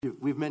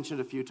We've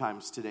mentioned a few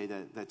times today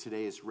that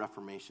today is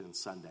Reformation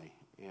Sunday.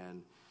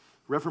 And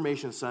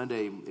Reformation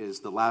Sunday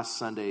is the last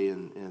Sunday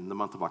in the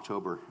month of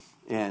October.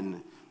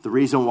 And the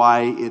reason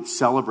why it's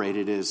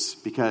celebrated is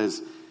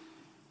because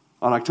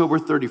on October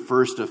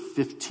 31st of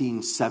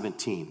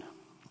 1517,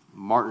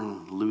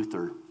 Martin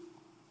Luther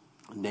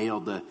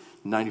nailed the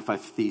 95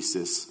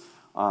 Thesis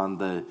on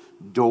the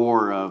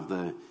door of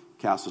the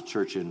Castle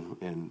Church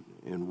in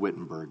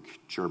Wittenberg,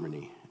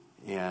 Germany.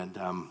 And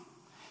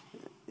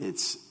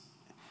it's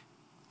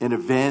an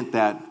event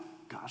that,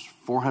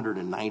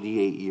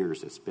 498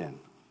 years it's been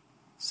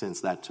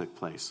since that took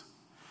place.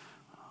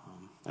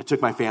 I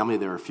took my family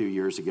there a few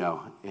years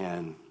ago,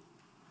 and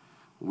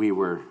we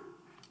were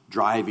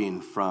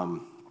driving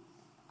from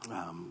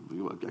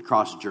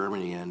across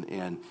Germany,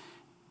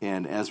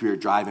 and as we were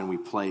driving, we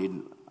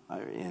played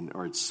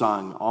or had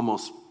sung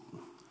almost,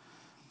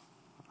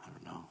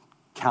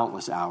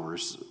 countless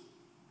hours,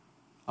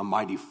 "A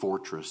Mighty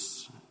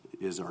Fortress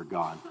is Our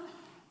God."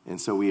 And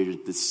so we were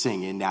just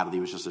singing. Natalie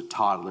was just a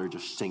toddler,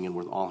 just singing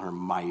with all her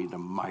might, "A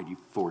mighty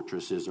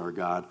fortress is our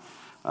God."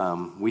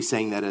 We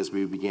sang that as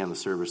we began the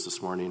service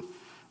this morning.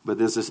 But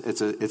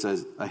it's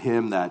a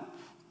hymn that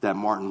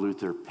Martin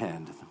Luther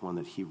penned, the one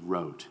that he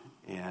wrote.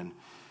 And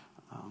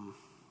I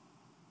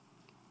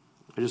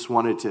just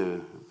wanted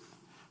to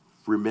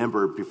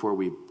remember, before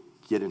we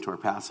get into our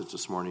passage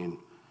this morning,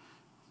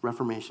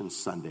 Reformation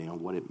Sunday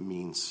and what it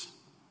means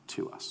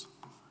to us.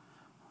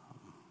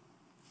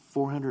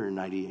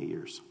 498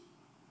 years.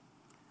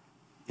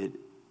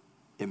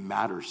 It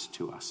matters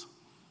to us.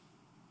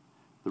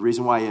 The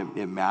reason why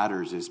it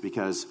matters is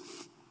because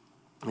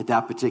at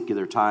that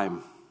particular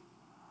time,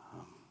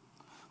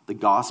 the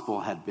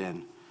gospel had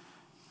been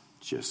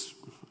just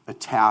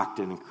attacked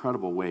in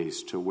incredible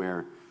ways, to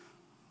where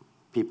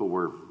people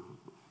were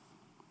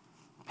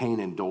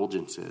paying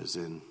indulgences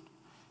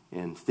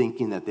and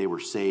thinking that they were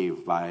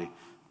saved by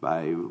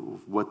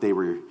what they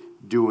were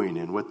doing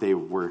and what they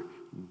were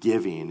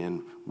giving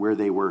and where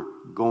they were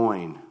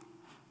going.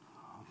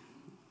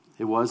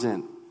 It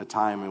wasn't a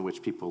time in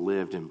which people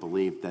lived and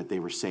believed that they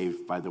were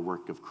saved by the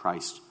work of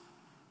Christ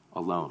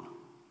alone,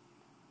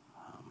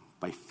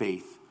 by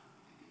faith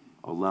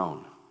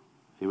alone.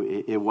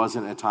 It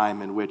wasn't a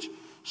time in which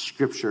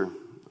Scripture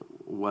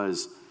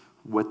was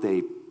what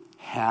they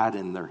had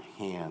in their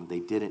hand.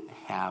 They didn't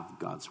have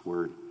God's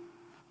Word.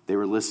 They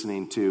were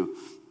listening to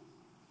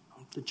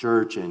the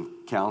church and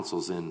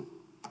councils and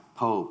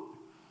Pope,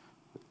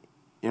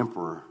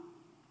 Emperor.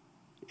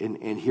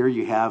 And here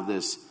you have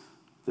this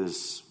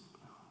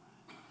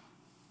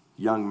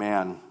young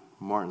man,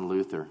 Martin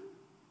Luther,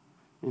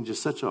 in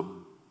just such a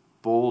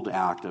bold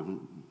act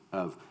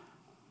of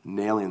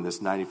nailing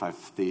this 95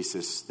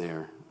 Thesis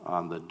there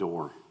on the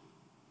door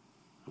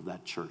of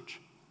that church.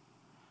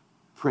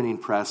 Printing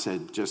press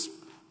had just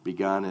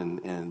begun,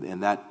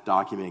 and that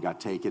document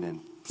got taken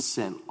and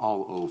sent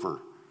all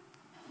over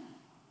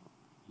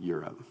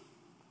Europe.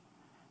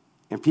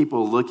 And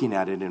people looking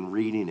at it and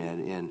reading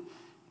it,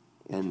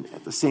 and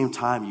at the same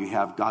time, you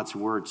have God's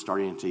Word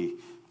starting to,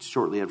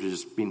 shortly after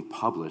just being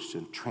published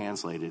and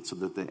translated, so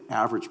that the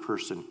average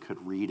person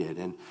could read it.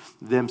 And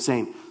them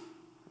saying,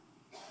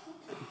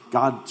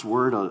 God's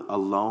Word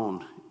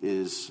alone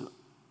is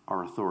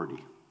our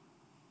authority.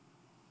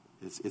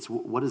 It's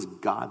what does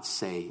God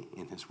say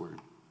in His Word?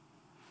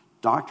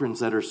 Doctrines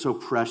that are so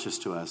precious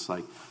to us,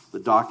 like the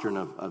doctrine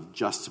of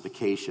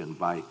justification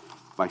by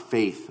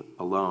faith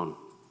alone.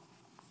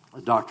 A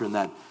doctrine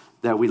that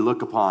we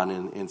look upon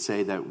and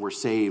say that we're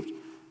saved,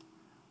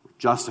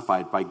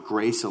 justified by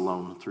grace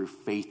alone, through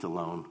faith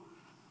alone,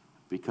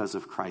 because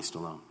of Christ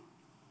alone.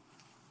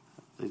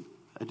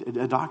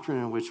 A doctrine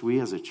in which we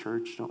as a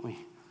church,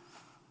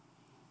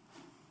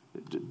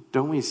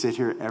 don't we sit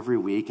here every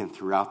week and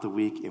throughout the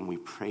week and we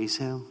praise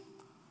Him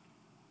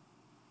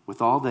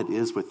with all that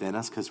is within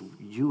us, because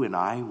you and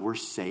I, we're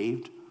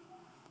saved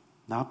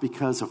not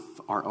because of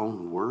our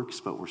own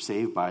works, but we're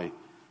saved by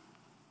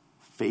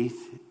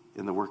faith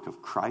in the work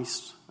of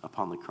Christ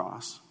upon the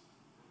cross,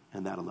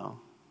 and that alone.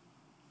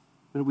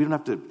 We don't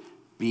have to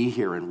be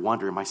here and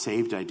wonder, am I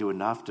saved? Did I do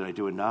enough? Did I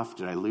do enough?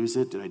 Did I lose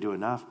it? Did I do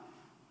enough?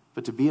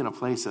 But to be in a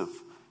place of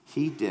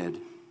He did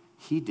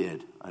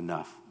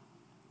enough.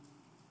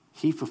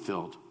 He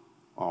fulfilled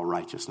all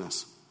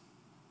righteousness.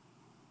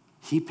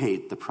 He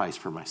paid the price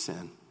for my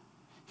sin.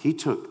 He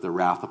took the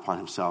wrath upon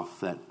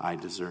Himself that I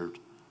deserved.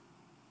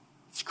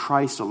 It's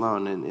Christ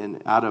alone.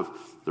 And out of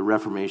the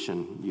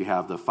Reformation, you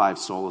have the 5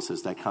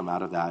 solaces that come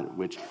out of that,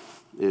 which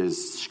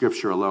is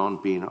Scripture alone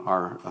being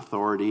our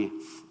authority,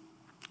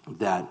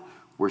 that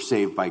we're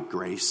saved by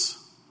grace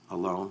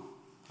alone.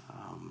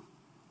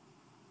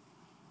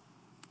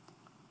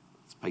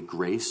 It's by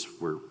grace.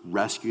 We're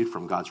rescued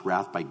from God's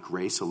wrath by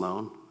grace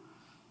alone.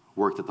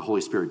 Work that the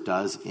Holy Spirit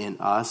does in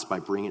us by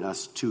bringing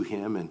us to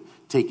Him and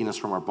taking us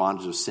from our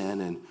bondage of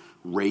sin and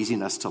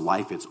raising us to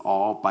life. It's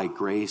all by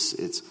grace.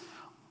 It's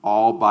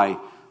all by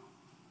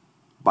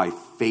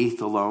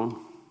faith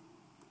alone,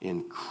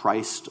 in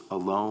Christ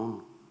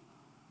alone,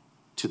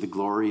 to the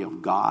glory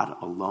of God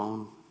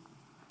alone.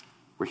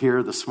 We're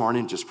here this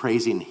morning just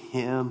praising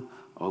him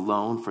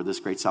alone for this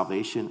great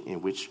salvation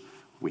in which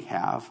we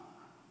have.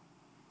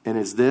 And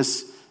it's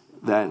this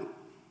that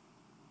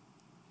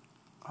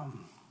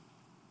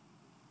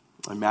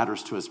it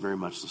matters to us very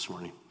much this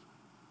morning.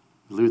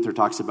 Luther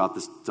talks about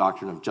this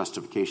doctrine of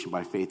justification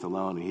by faith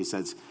alone, and he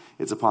says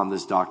it's upon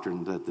this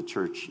doctrine that the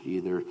church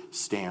either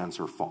stands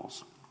or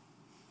falls.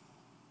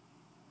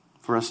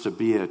 For us to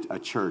be a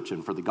church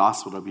and for the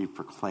gospel to be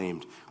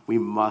proclaimed, we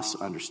must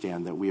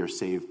understand that we are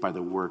saved by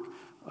the work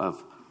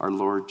of our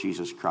Lord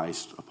Jesus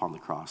Christ upon the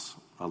cross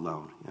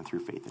alone and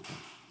through faith in him.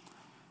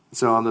 And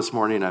so on this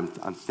morning, I'm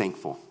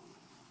thankful.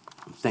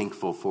 I'm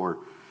thankful for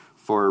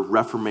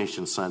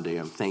Reformation Sunday.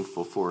 I'm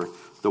thankful for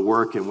the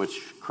work in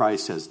which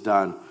Christ has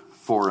done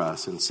for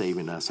us in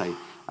saving us.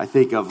 I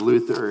think of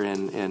Luther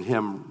and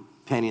him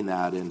penning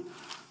that, and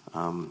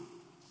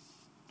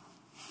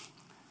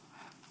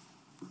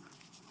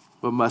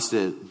what must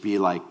it be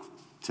like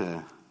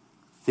to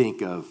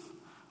think of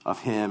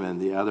him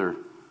and the other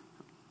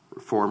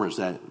reformers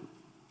that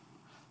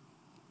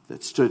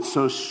stood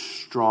so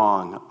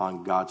strong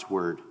on God's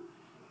word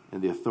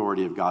and the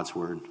authority of God's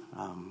word.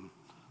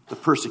 The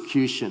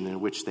persecution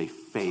in which they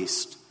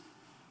faced.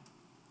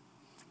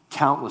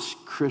 Countless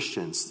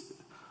Christians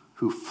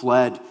who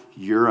fled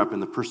Europe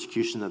and the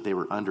persecution that they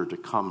were under to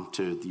come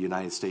to the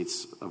United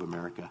States of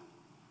America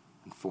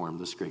and form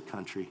this great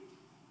country.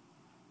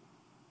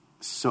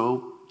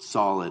 So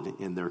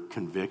solid in their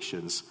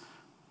convictions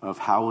of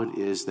how it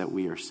is that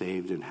we are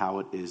saved and how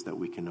it is that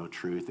we can know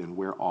truth and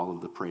where all of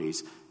the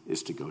praise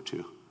is to go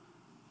to.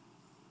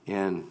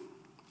 And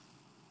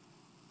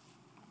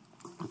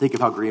think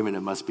of how grieving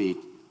it must be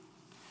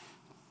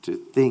to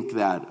think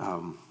that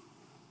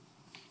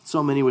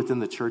so many within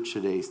the church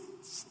today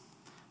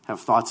have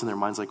thoughts in their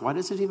minds like, why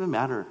does it even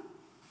matter?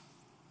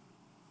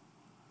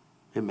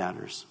 It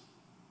matters.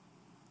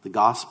 The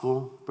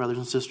gospel, brothers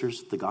and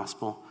sisters, the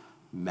gospel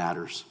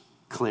matters.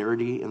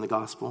 Clarity in the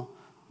gospel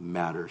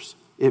matters.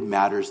 It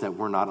matters that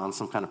we're not on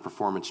some kind of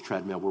performance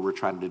treadmill where we're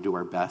trying to do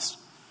our best,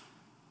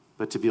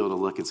 but to be able to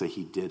look and say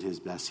he did his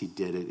best, he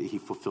did it, he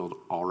fulfilled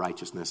all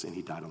righteousness, and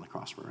he died on the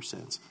cross for our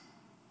sins.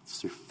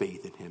 It's through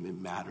faith in him. It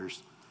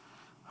matters.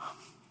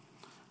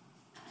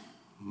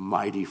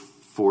 Mighty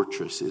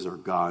fortress is our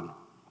God.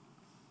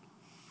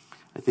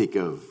 I think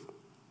of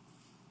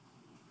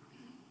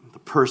the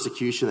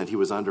persecution that he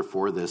was under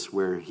for this,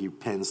 where he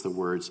pens the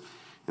words,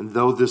 and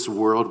though this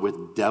world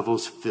with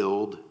devils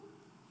filled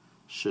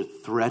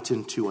should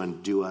threaten to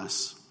undo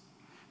us,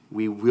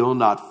 we will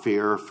not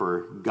fear,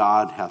 for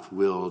God hath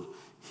willed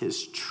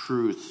his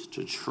truth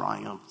to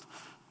triumph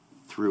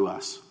through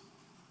us.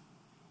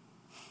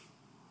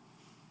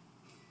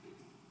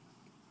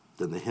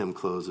 Then the hymn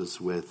closes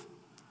with,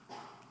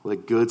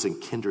 let goods and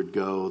kindred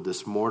go,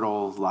 this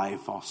mortal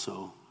life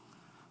also.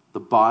 The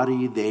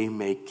body they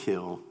may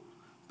kill,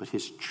 but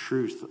his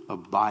truth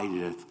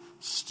abideth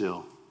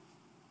still.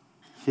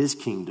 His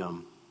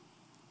kingdom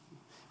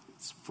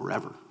is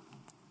forever.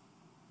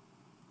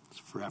 It's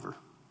forever.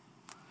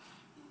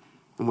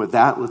 And with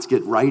that, let's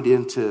get right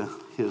into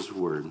his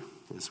word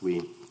as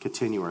we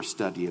continue our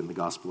study in the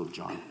Gospel of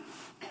John.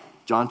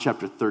 John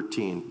chapter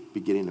 13,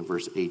 beginning in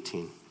verse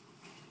 18.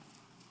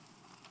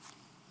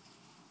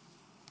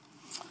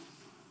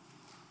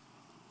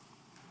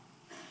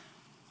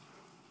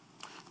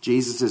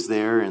 Jesus is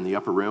there in the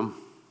upper room,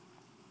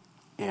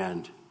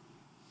 and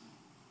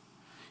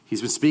he's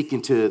been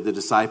speaking to the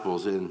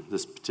disciples in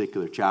this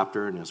particular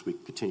chapter, and as we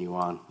continue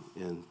on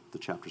in the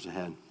chapters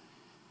ahead.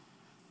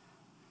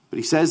 But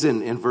he says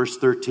in verse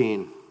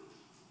 13,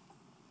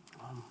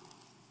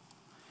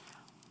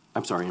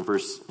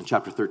 in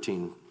chapter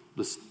 13,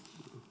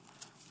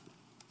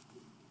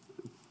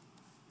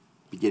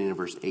 beginning in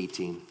verse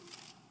 18,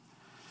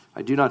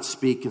 I do not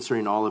speak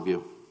concerning all of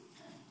you.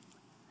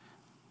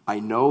 I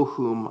know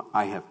whom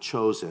I have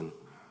chosen,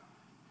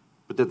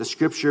 but that the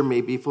scripture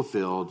may be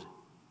fulfilled,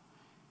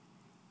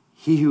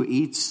 he who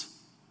eats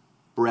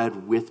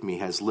bread with me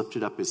has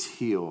lifted up his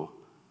heel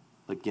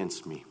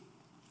against me.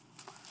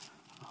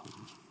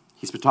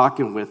 He's been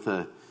talking with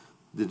the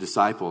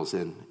disciples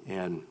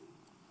and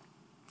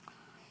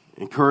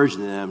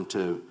encouraging them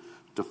to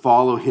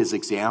follow his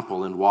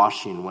example in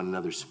washing one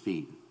another's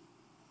feet,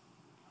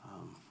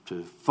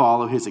 to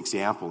follow his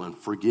example in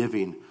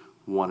forgiving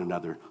one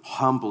another,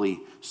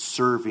 humbly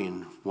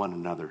serving one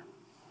another.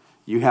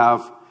 You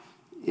have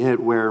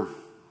it where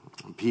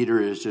Peter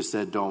has just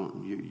said,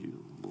 you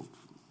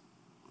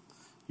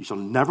shall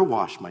never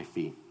wash my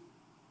feet.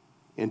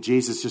 And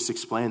Jesus just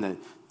explained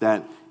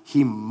that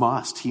he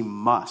must.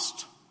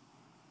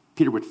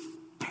 Peter would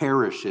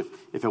perish if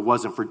it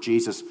wasn't for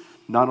Jesus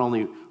not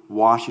only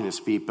washing his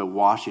feet, but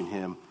washing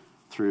him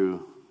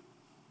through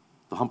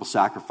the humble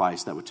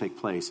sacrifice that would take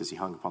place as he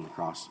hung upon the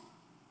cross.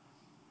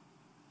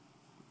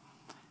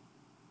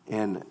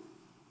 And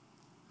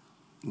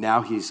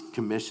now he's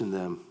commissioned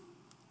them.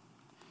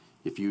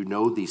 If you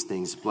know these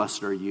things,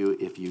 blessed are you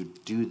if you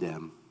do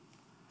them.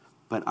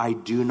 But I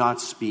do not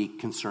speak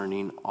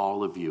concerning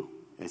all of you,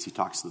 as he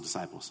talks to the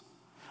disciples.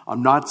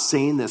 I'm not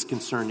saying this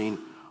concerning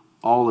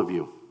all of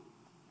you.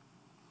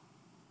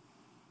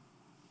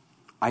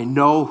 I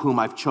know whom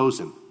I've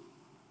chosen.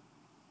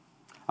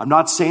 I'm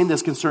not saying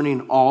this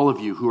concerning all of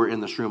you who are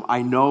in this room.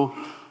 I know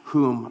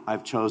whom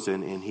I've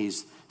chosen, and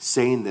he's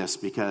saying this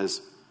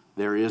because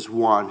there is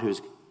one who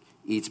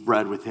eats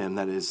bread with him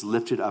that has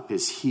lifted up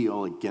his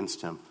heel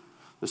against him.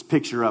 This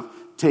picture of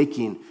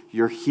taking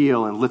your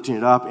heel and lifting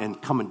it up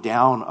and coming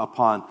down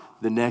upon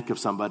the neck of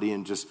somebody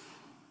and just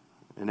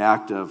an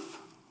act of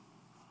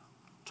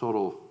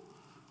total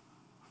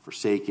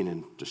forsaking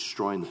and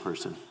destroying the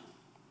person.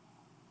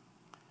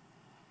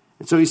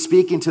 And so he's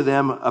speaking to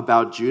them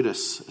about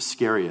Judas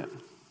Iscariot.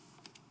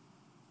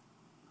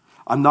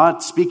 I'm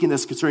not speaking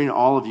this concerning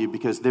all of you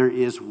because there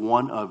is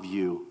one of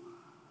you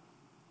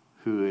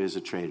who is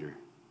a traitor.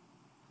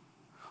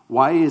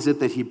 Why is it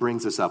that he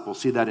brings this up? We'll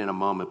see that in a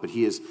moment, but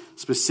he is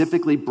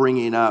specifically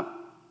bringing up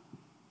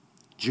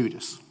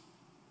Judas.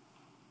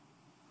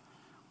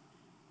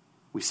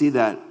 We see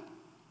that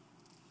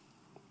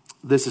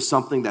this is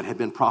something that had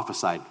been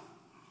prophesied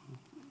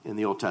in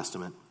the Old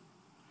Testament.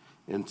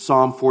 In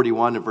Psalm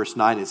 41 and verse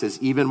 9, it says,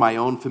 even my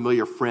own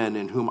familiar friend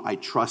in whom I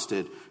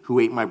trusted, who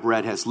ate my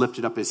bread, has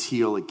lifted up his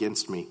heel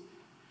against me.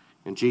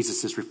 And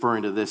Jesus is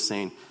referring to this,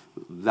 saying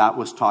that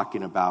was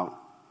talking about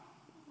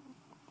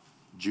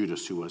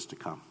Judas who was to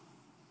come.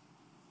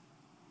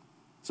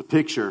 It's a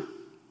picture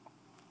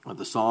of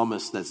the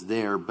psalmist that's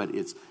there, but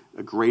it's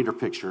a greater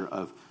picture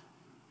of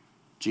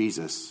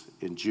Jesus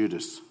and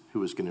Judas who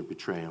was going to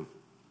betray him.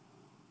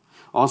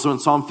 Also in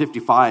Psalm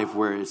 55,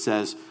 where it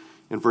says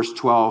in verse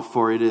 12,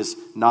 for it is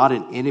not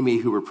an enemy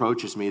who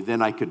reproaches me,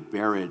 then I could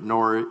bear it,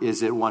 nor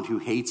is it one who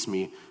hates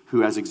me,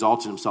 who has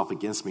exalted himself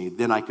against me,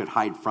 then I could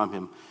hide from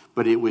him.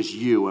 But it was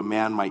you, a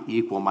man my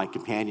equal, my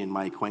companion,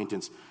 my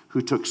acquaintance,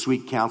 who took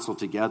sweet counsel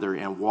together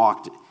and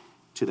walked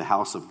to the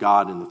house of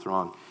God in the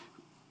throng,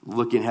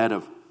 looking ahead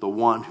of the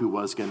one who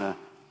was going to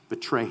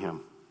betray him.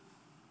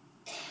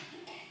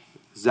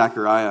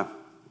 Zechariah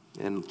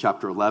in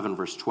chapter 11,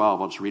 verse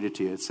 12, I'll just read it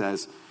to you. It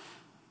says,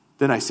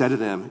 then I said to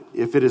them,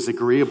 if it is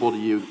agreeable to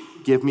you,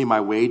 give me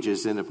my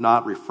wages, and if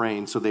not,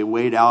 refrain. So they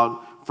weighed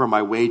out for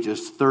my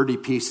wages 30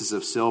 pieces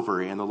of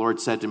silver. And the Lord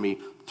said to me,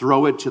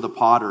 throw it to the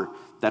potter,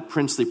 that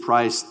princely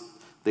price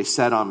they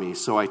set on me.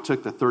 So I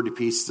took the 30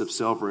 pieces of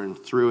silver and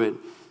threw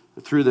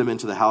them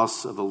into the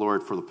house of the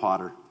Lord for the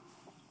potter.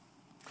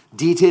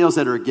 Details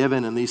that are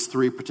given in these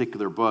three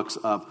particular books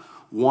of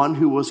one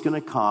who was going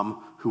to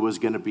come, who was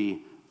going to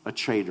be a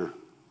traitor.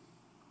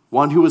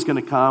 One who was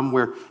going to come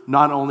where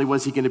not only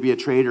was he going to be a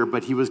traitor,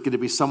 but he was going to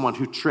be someone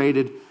who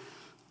traded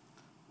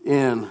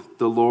in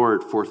the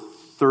Lord for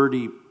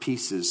 30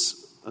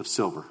 pieces of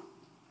silver.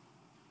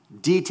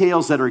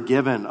 Details that are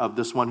given of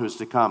this one who is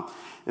to come.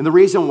 And the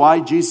reason why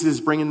Jesus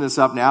is bringing this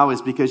up now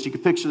is because you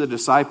can picture the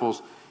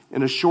disciples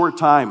in a short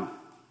time,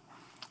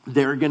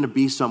 they're going to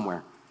be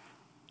somewhere.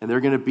 And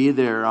they're going to be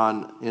there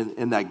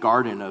in that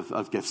garden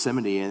of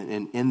Gethsemane.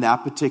 And in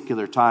that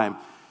particular time,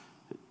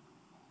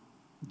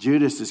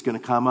 Judas is going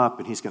to come up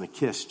and he's going to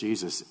kiss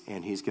Jesus,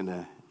 and he's going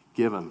to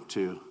give him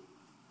to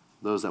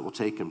those that will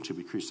take him to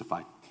be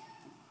crucified.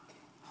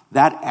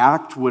 That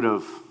act would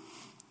have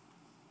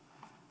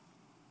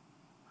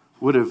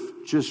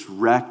just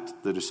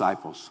wrecked the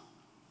disciples.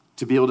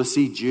 To be able to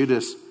see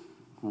Judas,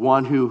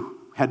 one who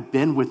had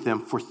been with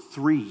them for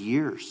 3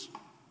 years,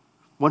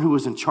 one who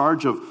was in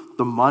charge of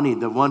the money,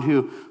 the one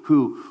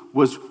who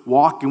was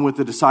walking with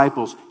the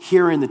disciples,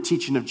 hearing the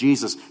teaching of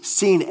Jesus,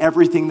 seeing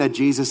everything that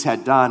Jesus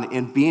had done,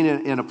 and being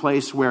in a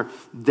place where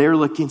they're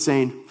looking,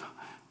 saying,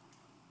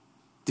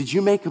 did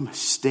you make a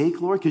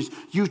mistake, Lord? Because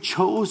you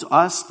chose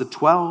us, the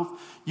 12.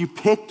 You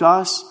picked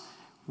us.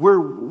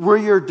 We're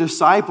your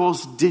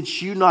disciples.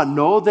 Did you not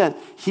know that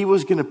he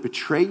was going to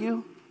betray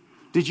you?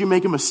 Did you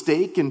make a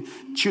mistake in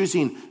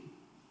choosing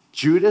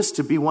Judas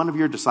to be one of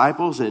your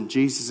disciples? And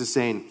Jesus is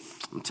saying,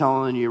 I'm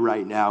telling you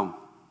right now,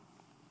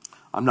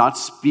 I'm not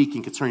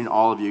speaking concerning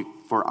all of you,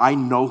 for I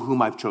know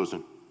whom I've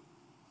chosen.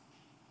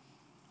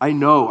 I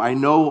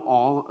know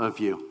all of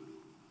you.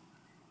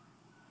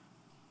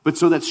 But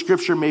so that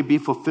scripture may be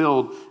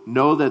fulfilled,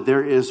 know that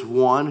there is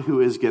one who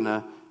is going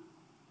to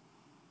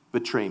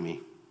betray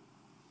me.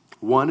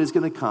 One is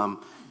going to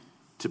come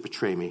to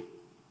betray me.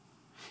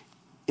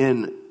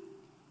 In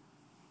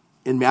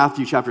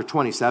Matthew chapter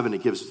 27,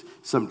 it gives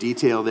some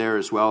detail there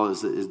as well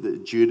as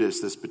the Judas,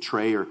 this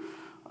betrayer,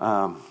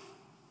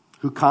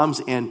 who comes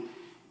and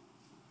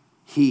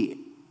he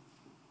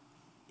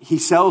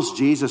sells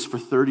Jesus for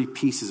 30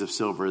 pieces of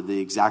silver, the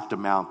exact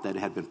amount that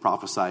had been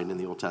prophesied in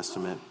the Old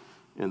Testament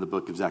in the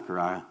book of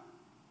Zechariah.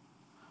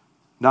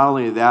 Not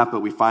only that,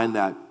 but we find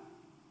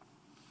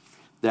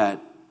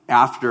that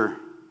after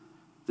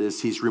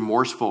this, he's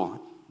remorseful,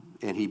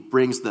 and he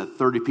brings the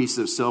 30 pieces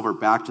of silver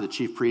back to the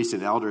chief priests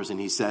and elders, and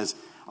he says,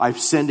 I've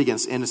sinned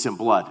against innocent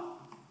blood.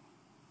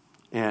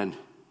 And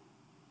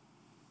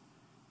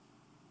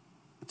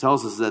it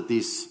tells us that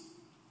these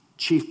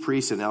chief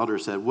priests and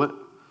elders said,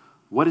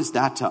 what is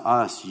that to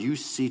us? You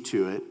see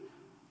to it.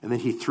 And then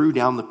he threw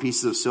down the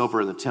pieces of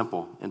silver in the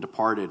temple and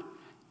departed.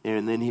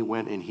 And then he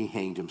went and he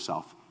hanged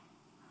himself.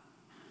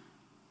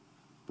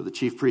 But the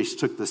chief priests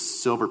took the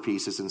silver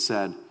pieces and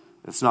said,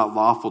 it's not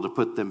lawful to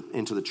put them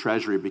into the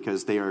treasury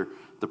because they are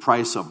the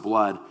price of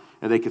blood.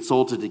 And they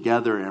consulted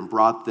together and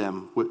brought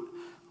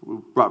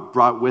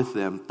with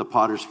them the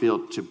potter's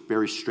field to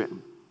bury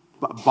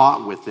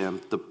bought with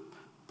them the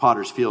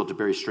potter's field to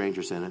bury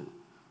strangers in it.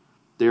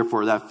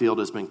 Therefore, that field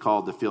has been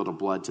called the field of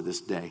blood to this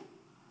day.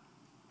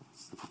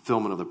 It's the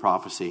fulfillment of the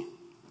prophecy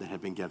that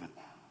had been given.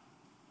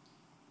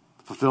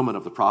 The fulfillment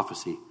of the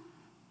prophecy.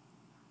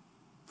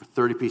 For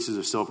 30 pieces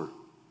of silver,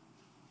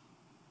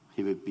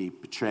 he would be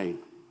betrayed,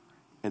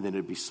 and then it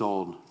would be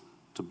sold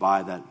to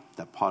buy that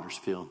potter's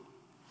field.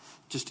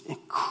 Just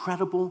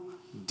incredible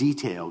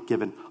detail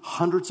given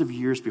hundreds of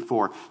years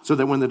before, so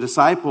that when the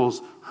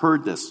disciples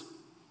heard this,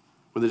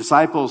 when the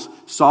disciples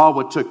saw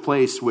what took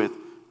place with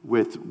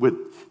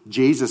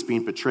Jesus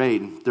being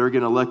betrayed, they're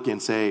going to look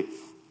and say,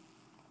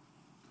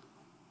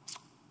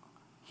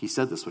 he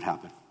said this would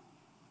happen.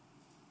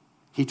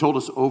 He told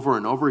us over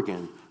and over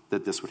again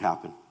that this would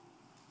happen.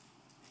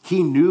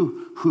 He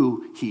knew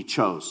who he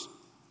chose.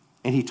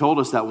 And he told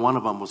us that one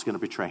of them was going to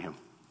betray him.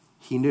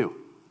 He knew.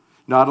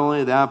 Not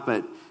only that,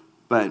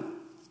 but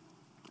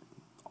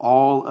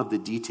all of the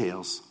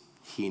details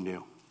he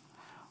knew.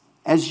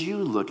 As you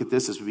look at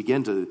this, as we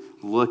begin to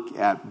look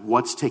at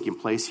what's taking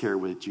place here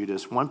with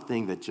Judas, one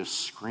thing that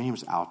just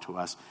screams out to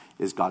us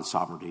is God's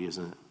sovereignty,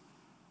 isn't it?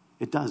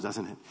 It does,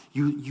 doesn't it?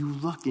 You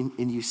look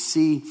and you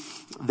see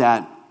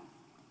that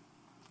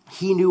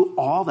he knew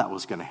all that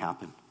was going to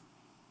happen.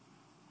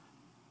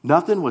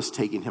 Nothing was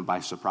taking him by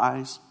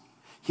surprise.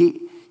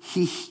 He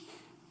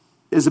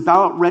is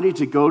about ready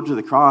to go to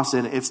the cross,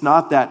 and it's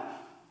not that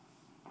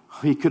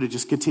he could have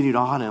just continued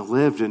on and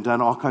lived and done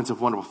all kinds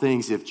of wonderful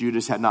things if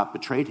Judas had not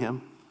betrayed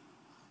him.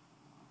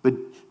 But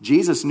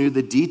Jesus knew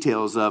the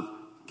details of,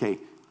 okay,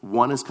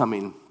 one is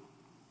coming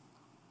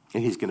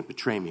and he's going to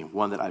betray me.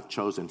 One that I've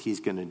chosen, he's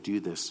going to do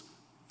this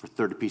for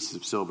 30 pieces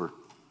of silver.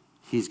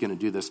 He's going to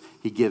do this.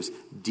 He gives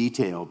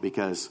detail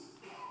because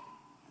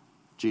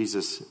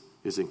Jesus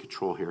is in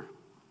control here.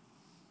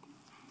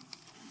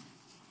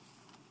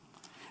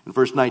 In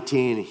verse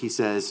 19, he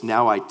says,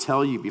 now I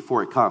tell you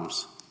before it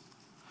comes,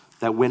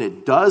 that when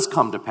it does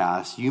come to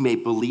pass, you may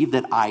believe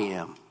that I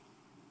am.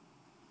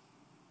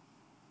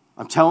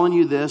 I'm telling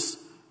you this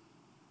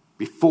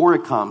before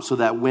it comes, so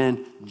that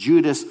when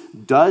Judas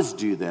does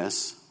do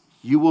this,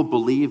 you will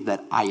believe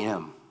that I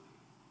am.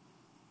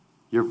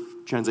 Your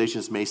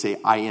translations may say,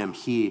 I am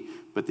he,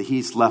 but the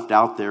he's left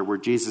out there where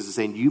Jesus is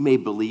saying, you may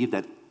believe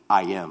that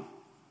I am.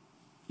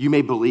 You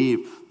may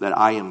believe that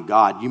I am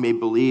God. You may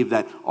believe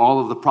that all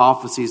of the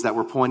prophecies that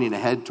were pointing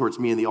ahead towards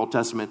me in the Old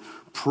Testament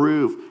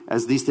prove,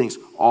 as these things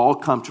all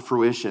come to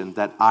fruition,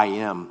 that I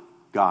am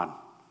God.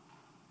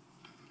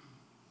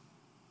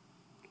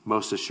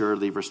 Most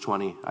assuredly, verse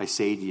 20, I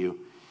say to you,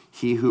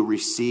 he who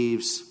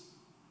receives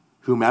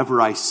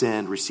whomever I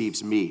send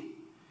receives me,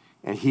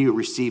 and he who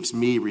receives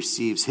me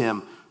receives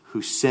him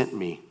who sent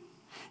me.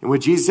 And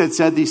when Jesus had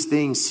said these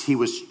things, he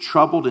was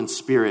troubled in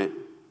spirit,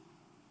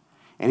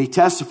 and he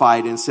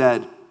testified and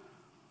said,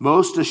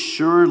 most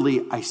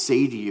assuredly I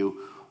say to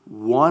you,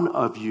 one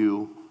of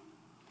you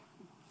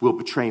will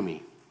betray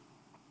me.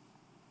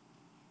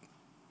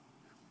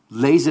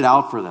 Lays it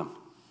out for them.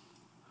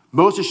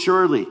 Most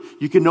assuredly,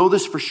 you can know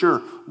this for sure,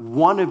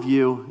 one of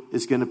you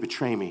is going to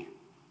betray me.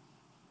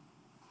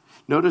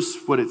 Notice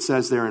what it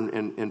says there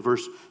in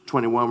verse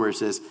 21 where it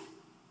says,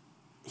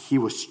 he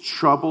was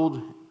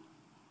troubled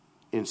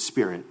in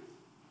spirit.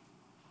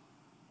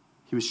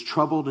 He was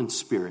troubled in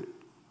spirit.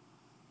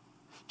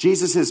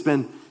 Jesus has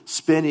been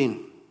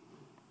spending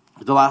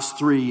the last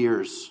 3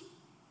 years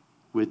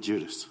with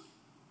Judas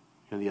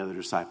and the other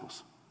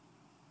disciples.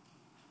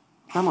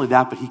 Not only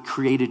that, but he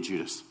created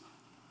Judas.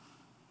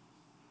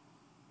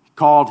 He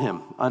called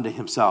him unto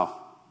himself.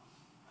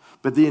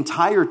 But the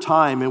entire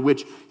time in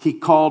which he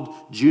called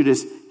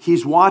Judas,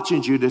 he's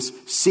watching Judas,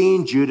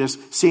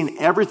 seeing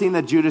everything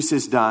that Judas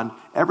has done,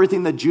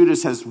 everything that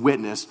Judas has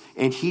witnessed,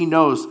 and he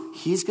knows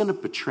he's going to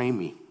betray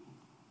me.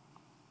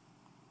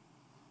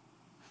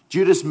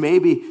 Judas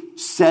maybe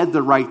said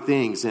the right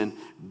things and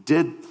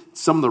did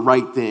some of the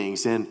right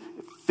things and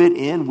fit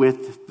in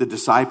with the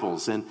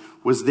disciples and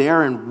was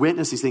there and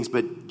witnessed these things,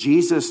 but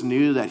Jesus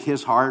knew that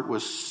his heart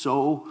was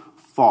so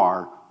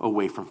far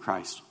away from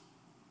Christ.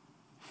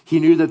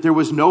 He knew that there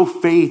was no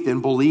faith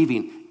in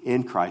believing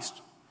in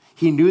Christ.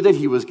 He knew that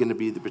he was going to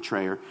be the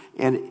betrayer,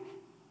 and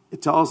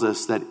it tells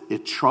us that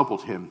it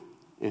troubled him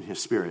in his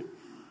spirit.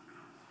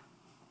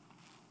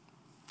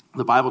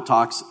 The Bible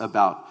talks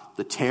about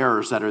the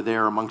tares that are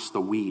there amongst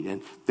the wheat,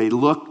 and they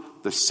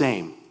look the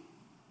same,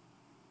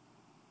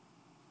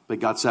 but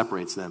God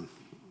separates them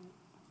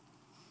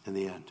in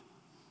the end.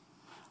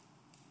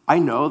 I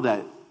know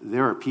that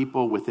there are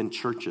people within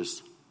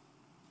churches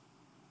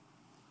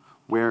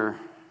where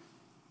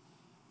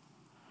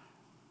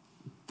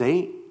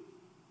they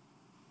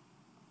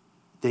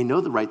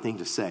know the right thing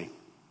to say.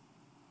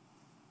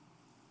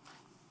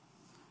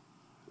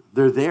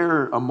 They're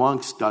there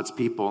amongst God's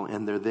people,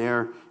 and they're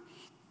there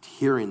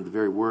hearing the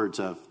very words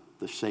of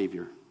the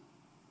Savior.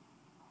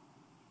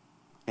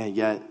 And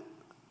yet,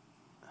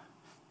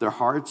 their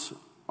hearts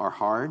are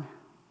hard.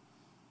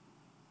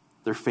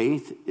 Their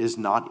faith is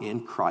not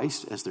in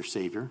Christ as their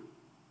Savior.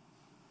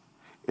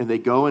 And they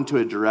go into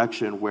a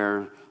direction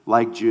where,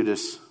 like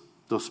Judas,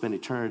 they'll spend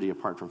eternity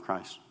apart from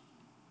Christ.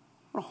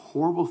 What a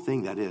horrible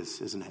thing that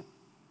is, isn't it?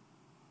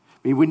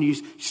 I mean, when you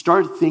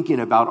start thinking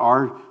about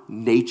our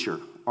nature,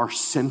 our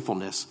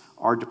sinfulness,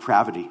 our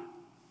depravity,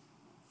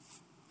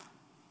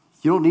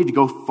 you don't need to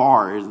go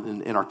far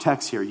in our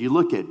text here. You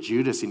look at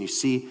Judas and you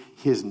see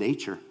his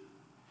nature.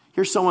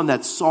 Here's someone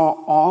that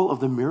saw all of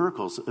the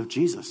miracles of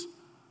Jesus.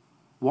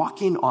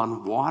 Walking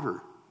on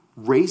water,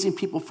 raising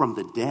people from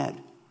the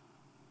dead,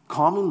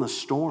 calming the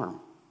storm,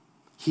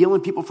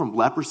 healing people from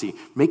leprosy,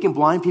 making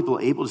blind people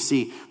able to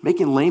see,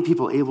 making lame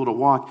people able to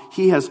walk.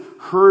 He has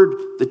heard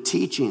the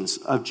teachings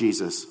of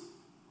Jesus.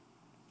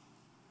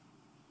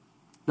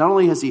 Not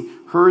only has he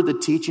heard the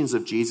teachings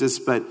of Jesus,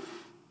 but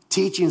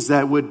teachings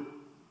that would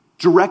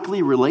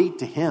directly relate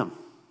to him.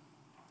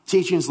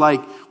 Teachings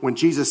like when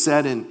Jesus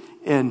said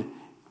in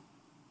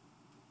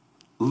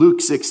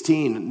Luke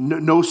 16,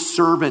 no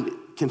servant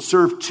can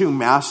serve two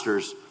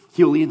masters.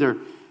 He will either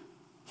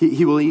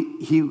he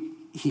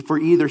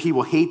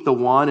will hate the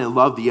one and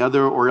love the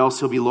other, or else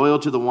he'll be loyal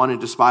to the one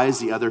and despise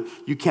the other.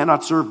 You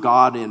cannot serve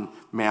God in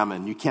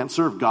mammon. You can't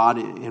serve God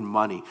in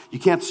money. You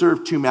can't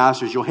serve two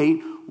masters. You'll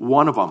hate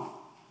one of them.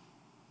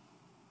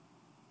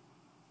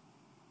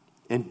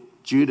 And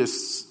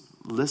Judas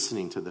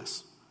listening to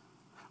this,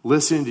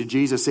 listening to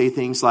Jesus say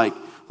things like,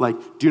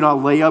 do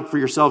not lay up for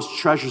yourselves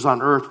treasures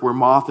on earth where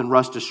moth and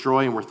rust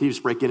destroy and where thieves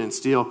break in and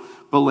steal,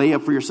 but lay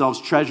up for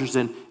yourselves treasures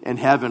in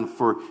heaven,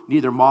 for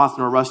neither moth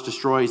nor rust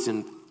destroys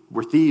and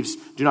where thieves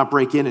do not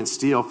break in and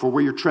steal. For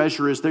where your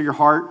treasure is, there your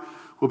heart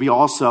will be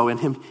also. And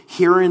him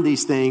hearing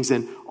these things,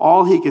 and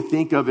all he could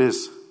think of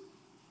is,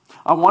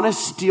 I want to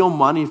steal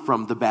money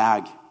from the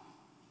bag.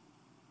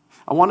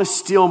 I want to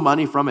steal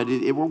money from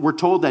it. We're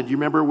told that, you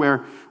remember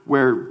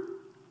where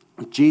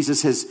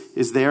Jesus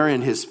is there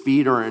and his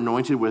feet are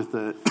anointed with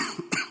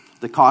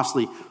the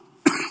costly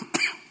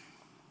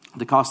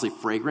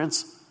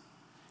fragrance.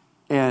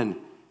 And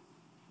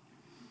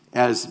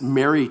as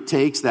Mary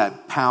takes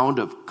that pound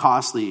of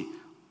costly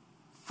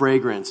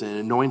fragrance and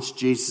anoints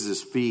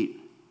Jesus' feet,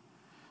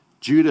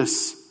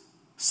 Judas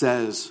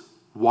says,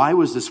 why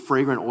was this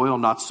fragrant oil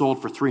not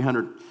sold for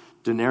 300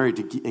 denarii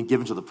and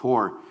given to the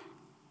poor?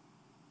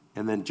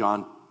 And then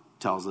John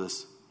tells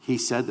us, he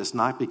said this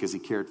not because he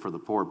cared for the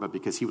poor, but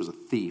because he was a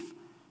thief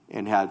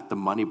and had the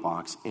money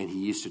box, and he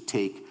used to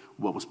take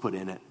what was put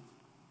in it.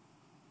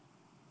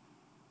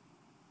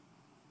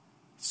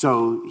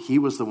 So he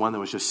was the one that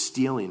was just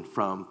stealing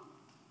from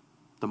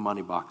the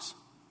money box.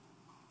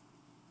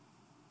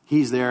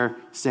 He's there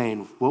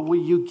saying, what will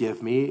you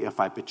give me if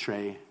I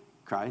betray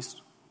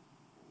Christ?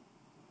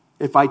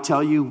 If I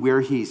tell you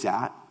where he's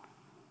at?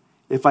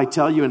 If I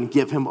tell you and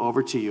give him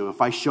over to you?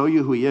 If I show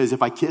you who he is?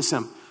 If I kiss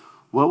him,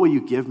 what will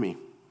you give me?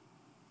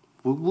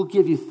 We'll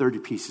give you 30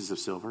 pieces of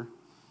silver.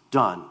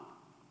 Done.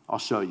 I'll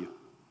show you.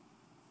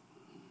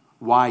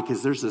 Why?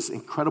 Because there's this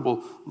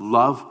incredible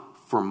love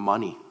for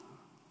money.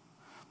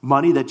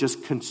 Money that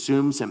just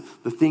consumes him.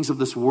 The things of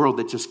this world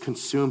that just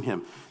consume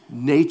him.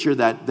 Nature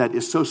that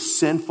is so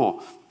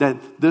sinful that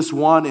this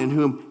one in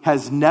whom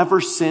has never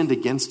sinned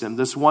against him,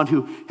 this one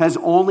who has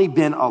only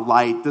been a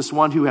light, this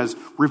one who has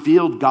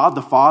revealed God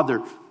the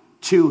Father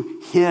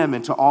to him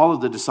and to all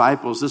of the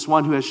disciples, this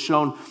one who has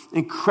shown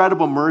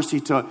incredible mercy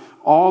to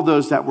all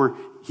those that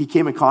he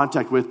came in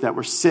contact with that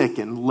were sick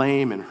and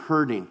lame and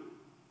hurting.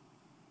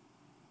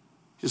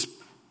 Just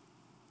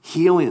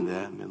healing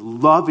them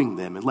and loving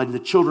them and letting the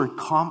children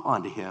come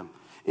unto him.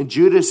 And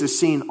Judas is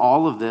seeing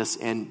all of this,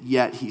 and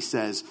yet he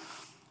says,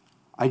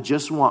 I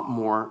just want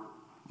more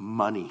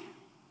money.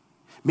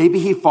 Maybe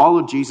he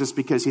followed Jesus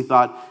because he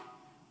thought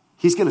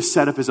he's going to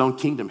set up his own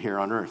kingdom here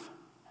on earth.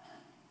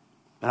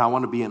 And I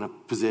want to be in a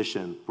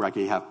position where I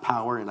could have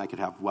power and I could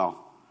have wealth.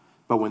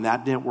 But when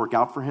that didn't work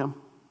out for him,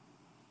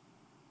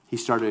 he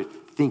started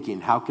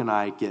thinking, how can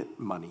I get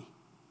money?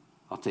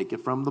 I'll take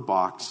it from the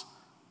box.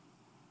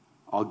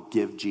 I'll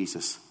give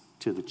Jesus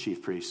to the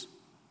chief priests.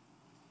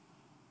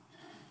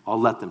 I'll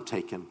let them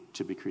take him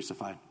to be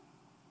crucified.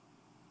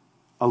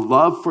 A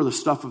love for the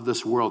stuff of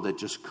this world that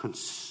just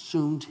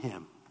consumed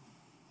him.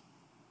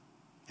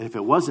 And if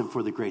it wasn't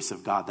for the grace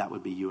of God, that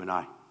would be you and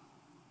I.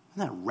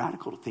 Isn't that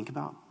radical to think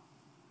about?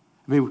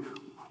 I mean,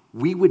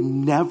 we would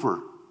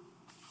never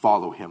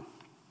follow him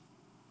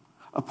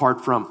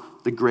apart from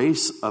the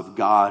grace of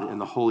God and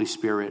the Holy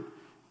Spirit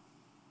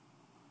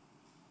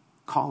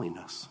calling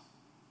us,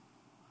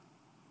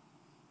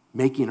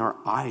 making our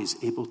eyes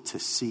able to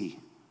see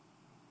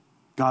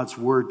God's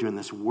word doing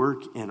this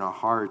work in our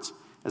hearts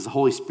as the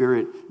Holy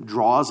Spirit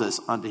draws us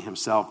unto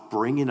himself,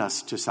 bringing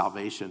us to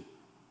salvation.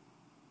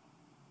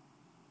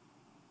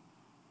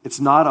 It's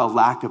not a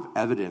lack of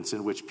evidence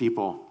in which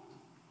people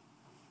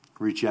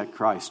reject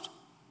Christ.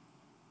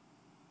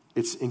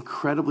 It's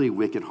incredibly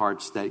wicked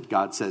hearts that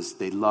God says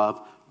they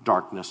love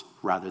darkness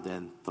rather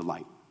than the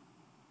light.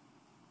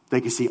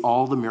 They can see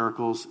all the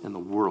miracles in the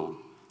world,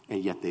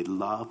 and yet they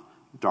love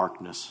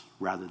darkness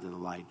rather than the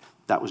light.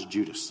 That was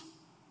Judas.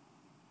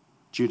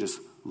 Judas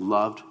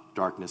loved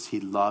darkness. He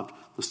loved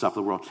the stuff of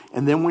the world.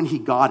 And then when he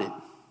got it,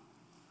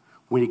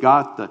 when he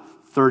got the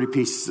 30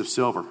 pieces of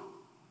silver,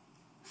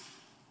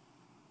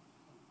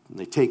 and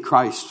they take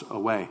Christ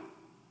away,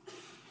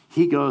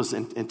 he goes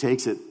and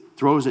takes it,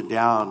 throws it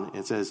down,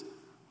 and says,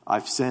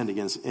 I've sinned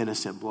against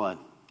innocent blood.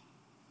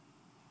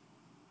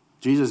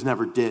 Jesus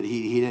never did.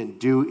 He didn't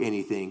do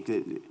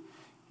anything.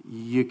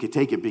 You could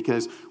take it,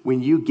 because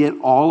when you get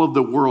all of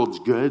the world's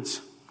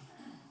goods,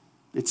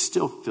 it's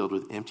still filled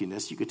with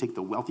emptiness. You could take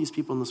the wealthiest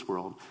people in this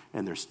world,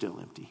 and they're still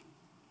empty.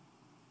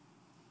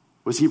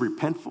 Was he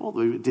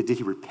repentful? Did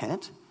he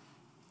repent?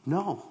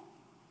 No.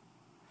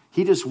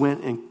 He just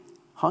went and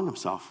hung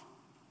himself.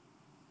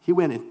 He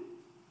went and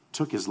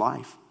took his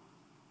life.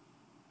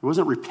 It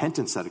wasn't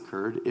repentance that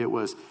occurred. It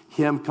was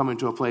him coming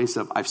to a place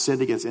of, I've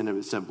sinned against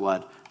innocent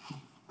blood.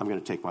 I'm going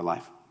to take my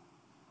life.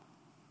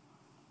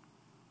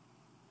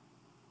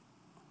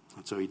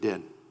 And so he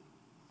did.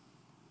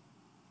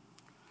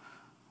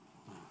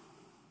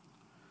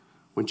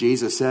 When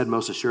Jesus said,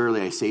 most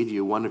assuredly I say to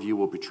you, one of you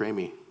will betray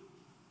me,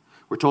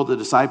 we're told the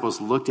disciples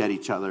looked at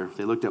each other.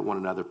 They looked at one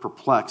another,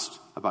 perplexed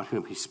about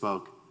whom he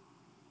spoke.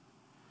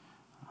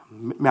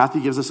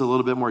 Matthew gives us a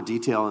little bit more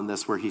detail in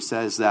this, where he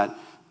says that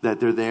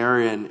they're there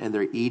and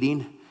they're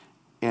eating.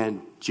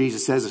 And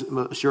Jesus says,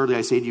 surely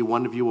I say to you,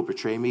 one of you will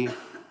betray me.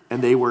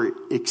 And they were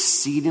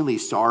exceedingly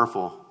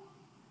sorrowful.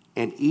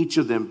 And each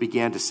of them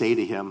began to say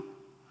to him,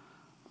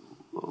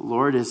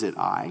 Lord, is it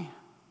I?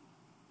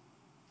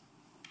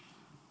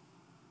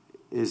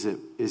 Is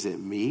it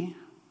me?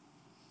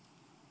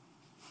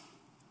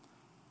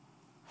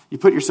 You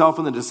put yourself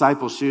in the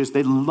disciples' shoes.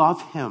 They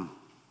love him.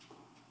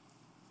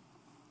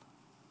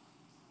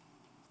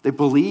 They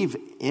believe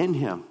in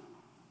him.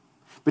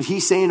 But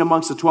he's saying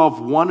amongst the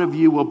 12, one of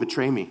you will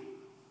betray me.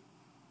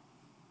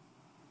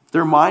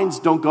 Their minds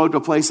don't go to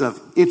a place of,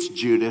 it's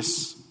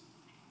Judas.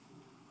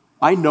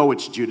 I know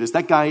it's Judas.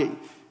 That guy,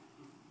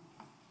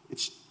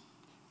 it's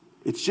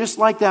just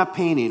like that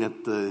painting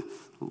at the,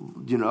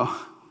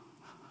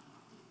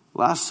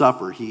 Last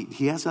Supper.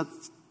 He has that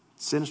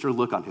sinister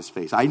look on his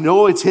face. I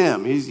know it's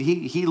him.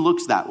 He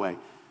looks that way.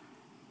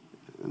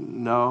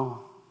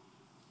 No,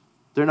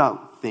 they're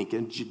not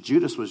thinking.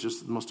 Judas was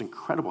just the most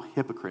incredible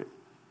hypocrite.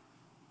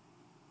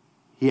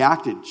 He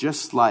acted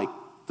just like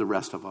the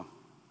rest of them.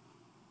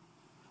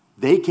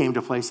 They came to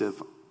a place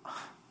of,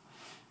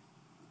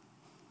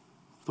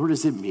 Lord,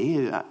 is it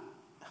me?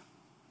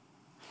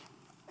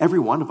 Every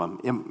one of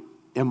them.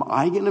 Am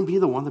I going to be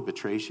the one that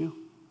betrays you?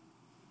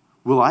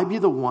 Will I be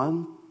the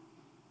one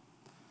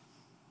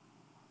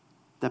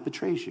that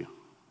betrays you?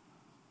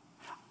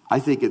 I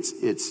think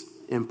it's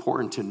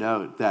important to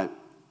note that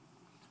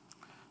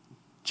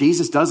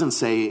Jesus doesn't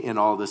say in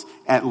all this,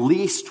 at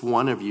least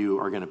one of you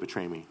are going to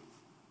betray me.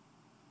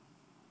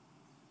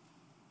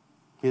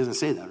 He doesn't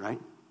say that, right?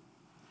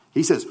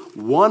 He says,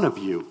 one of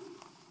you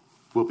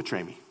will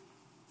betray me.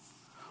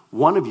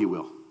 One of you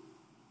will.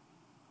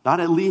 Not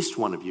at least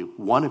one of you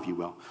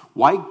will.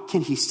 Why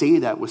can he say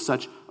that with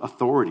such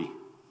authority?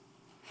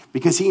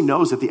 Because he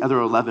knows that the other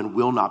 11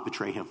 will not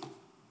betray him.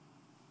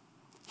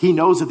 He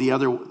knows that the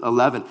other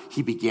 11,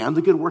 he began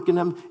the good work in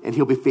them, and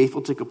he'll be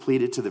faithful to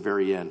complete it to the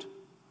very end.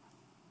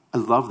 I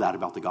love that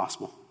about the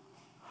gospel.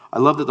 I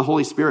love that the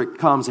Holy Spirit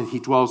comes and he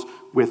dwells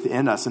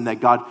within us, and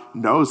that God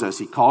knows us.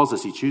 He calls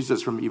us. He chooses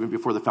us from even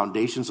before the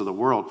foundations of the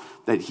world,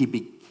 that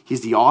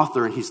he's the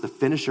author and he's the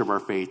finisher of our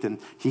faith. And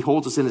he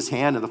holds us in his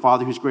hand, and the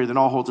Father who's greater than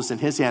all holds us in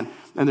his hand.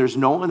 And there's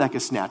no one that can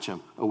snatch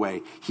him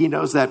away. He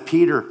knows that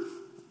Peter,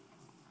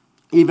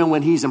 even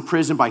when he's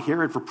imprisoned by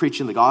Herod for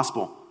preaching the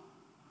gospel,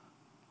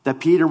 that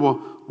Peter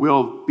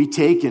will be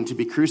taken to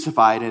be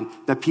crucified, and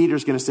that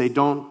Peter's going to say,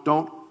 Don't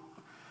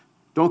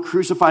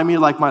crucify me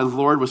like my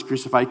Lord was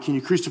crucified. Can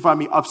you crucify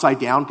me upside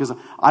down? Because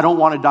I don't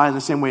want to die in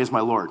the same way as my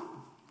Lord.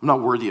 I'm not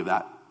worthy of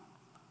that.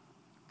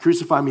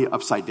 Crucify me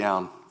upside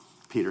down,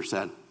 Peter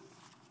said.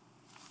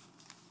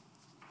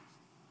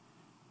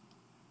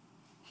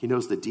 He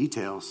knows the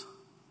details.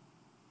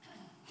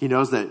 He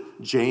knows that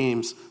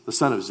James, the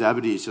son of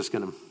Zebedee, is just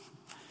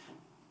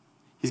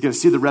he's going to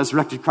see the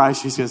resurrected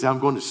Christ. He's going to say, I'm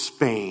going to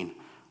Spain.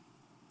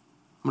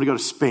 I'm going to go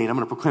to Spain. I'm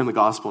going to proclaim the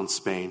gospel in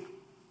Spain.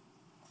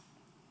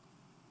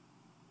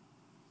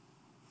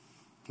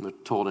 We're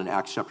told in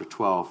Acts chapter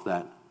 12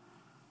 that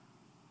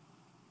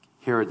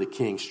Herod the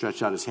king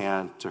stretched out his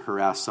hand to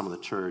harass some of the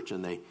church,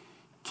 and they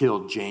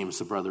killed James,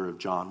 the brother of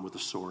John, with a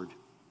sword.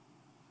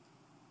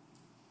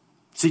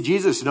 See,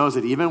 Jesus knows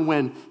that even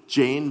when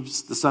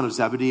James, the son of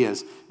Zebedee,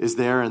 is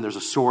there and there's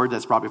a sword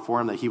that's brought before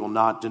him, that he will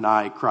not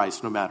deny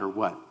Christ no matter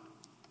what.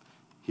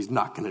 He's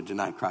not going to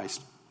deny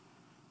Christ.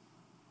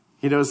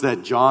 He knows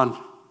that John,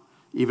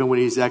 even when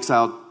he's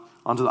exiled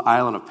onto the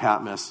island of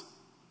Patmos,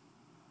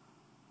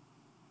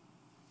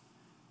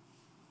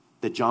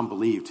 that John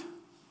believed.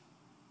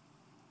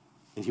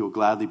 And he will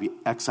gladly be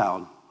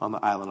exiled on the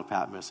island of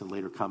Patmos and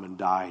later come and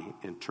die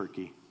in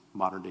Turkey,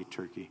 modern day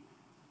Turkey.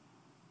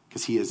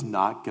 Because he is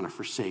not going to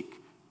forsake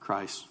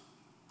Christ.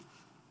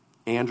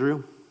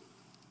 Andrew,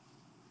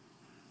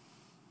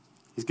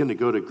 He's going to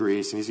go to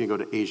Greece, and he's going to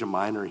go to Asia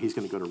Minor, and he's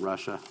going to go to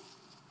Russia.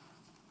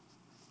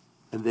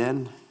 And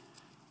then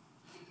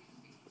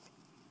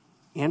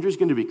Andrew's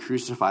going to be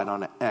crucified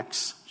on an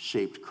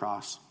X-shaped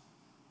cross.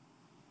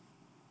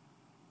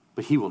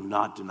 But he will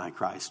not deny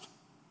Christ.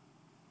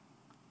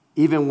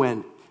 Even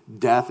when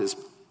death is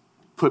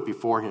put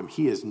before him,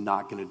 he is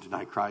not going to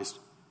deny Christ.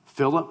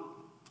 Philip?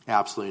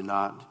 Absolutely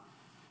not.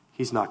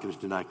 He's not going to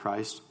deny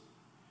Christ.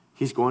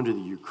 He's going to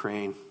the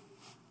Ukraine.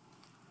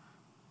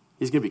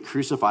 He's going to be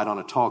crucified on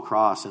a tall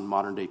cross in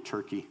modern-day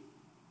Turkey.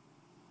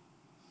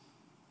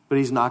 But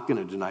he's not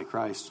going to deny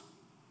Christ.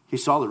 He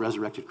saw the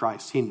resurrected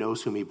Christ. He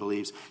knows whom he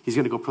believes. He's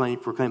going to go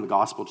proclaim the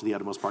gospel to the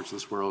uttermost parts of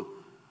this world.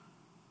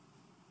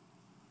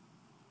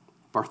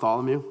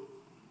 Bartholomew,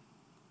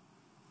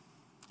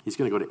 he's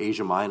going to go to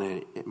Asia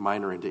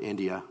Minor into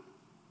India.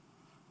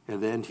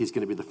 And then he's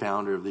going to be the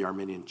founder of the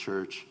Armenian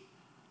church.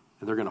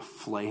 And they're going to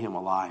flay him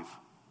alive.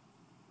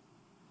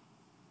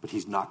 But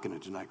he's not going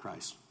to deny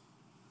Christ.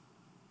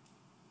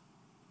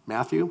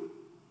 Matthew,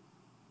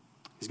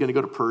 he's going to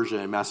go to Persia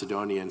and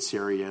Macedonia and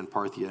Syria and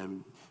Parthia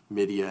and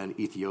Media and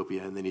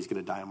Ethiopia, and then he's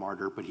going to die a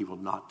martyr, but he will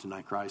not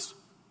deny Christ.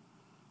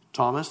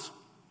 Thomas,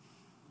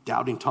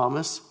 doubting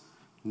Thomas,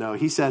 no,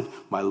 he said,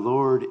 "My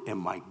Lord and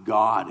my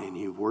God," and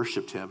he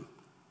worshiped him.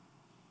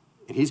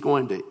 And he's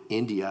going to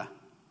India,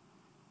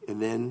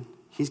 and then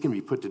he's going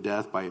to be put to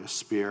death by a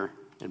spear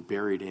and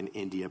buried in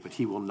India, but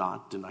he will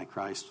not deny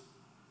Christ.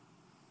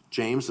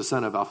 James, the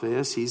son of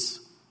Alphaeus, he's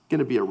going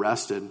to be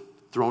arrested,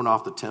 thrown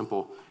off the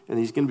temple, and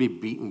he's going to be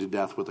beaten to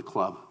death with a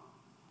club.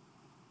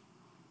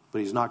 But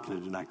he's not going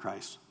to deny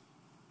Christ.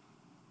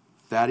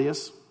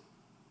 Thaddeus,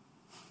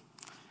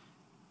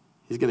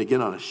 he's going to get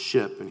on a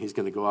ship, and he's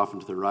going to go off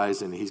into the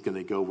horizon, and he's going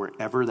to go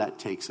wherever that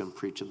takes him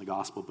preaching the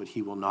gospel, but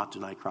he will not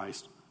deny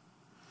Christ.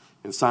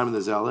 And Simon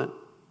the Zealot,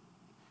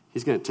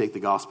 he's going to take the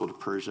gospel to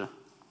Persia,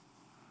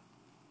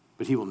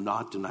 but he will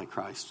not deny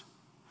Christ.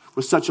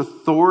 With such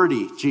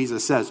authority,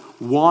 Jesus says,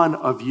 "One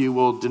of you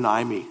will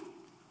deny me."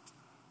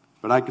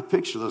 But I could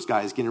picture those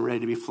guys getting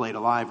ready to be flayed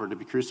alive or to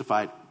be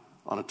crucified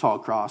on a tall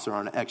cross or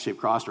on an X-shaped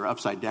cross or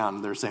upside down.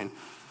 And they're saying,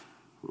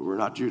 "We're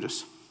not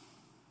Judas.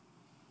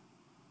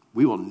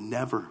 We will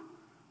never,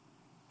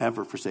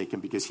 ever forsake him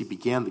because he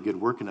began the good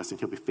work in us and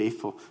he'll be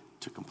faithful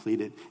to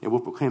complete it. And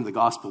we'll proclaim the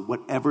gospel,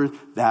 whatever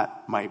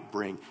that might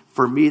bring."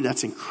 For me,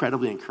 that's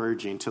incredibly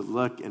encouraging to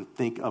look and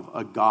think of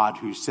a God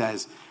who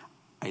says,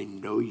 "I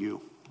know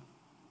you.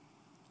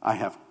 I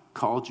have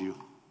called you.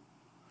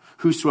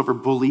 Whosoever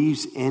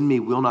believes in me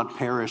will not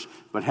perish,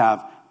 but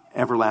have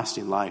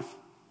everlasting life."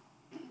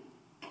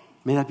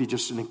 May that be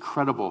just an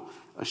incredible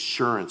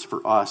assurance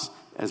for us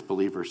as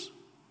believers.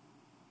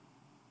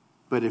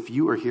 But if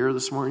you are here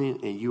this morning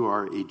and you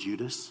are a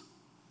Judas,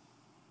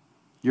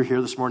 you're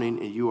here this morning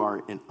and you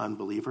are an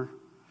unbeliever,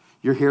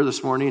 you're here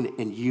this morning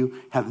and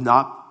you have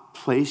not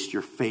placed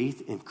your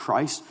faith in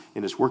Christ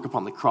and his work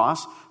upon the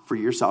cross for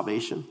your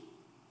salvation,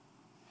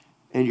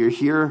 and you're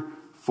here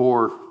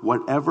for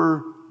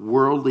whatever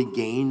worldly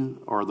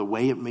gain or the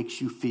way it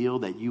makes you feel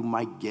that you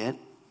might get,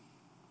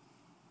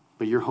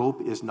 but your hope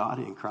is not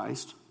in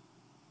Christ,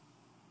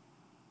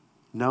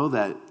 know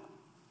that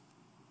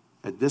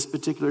at this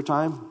particular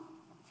time,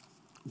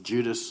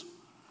 Judas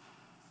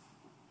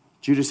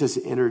has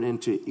entered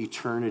into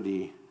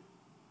eternity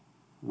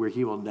where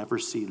he will never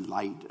see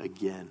light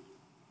again.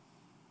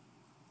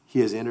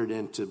 He has entered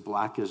into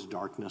blackest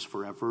darkness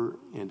forever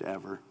and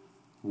ever,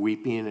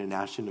 weeping and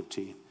gnashing of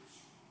teeth.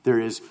 There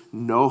is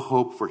no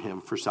hope for him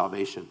for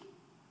salvation,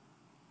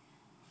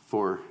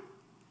 for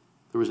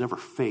there was never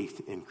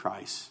faith in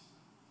Christ.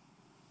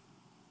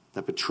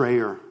 The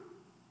betrayer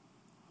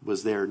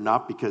was there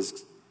not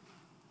because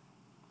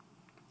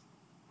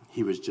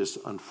he was just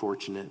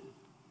unfortunate.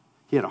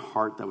 He had a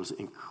heart that was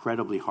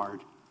incredibly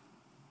hard,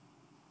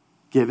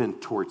 given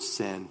towards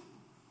sin,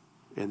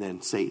 and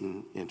then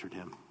Satan entered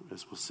him,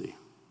 as we'll see.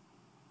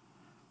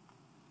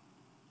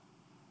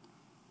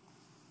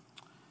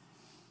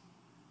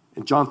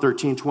 In John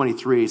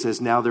 13:23, it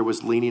says, "Now there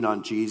was leaning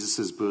on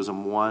Jesus'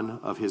 bosom one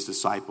of his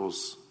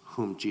disciples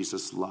whom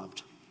Jesus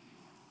loved."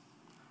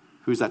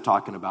 Who's that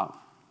talking about?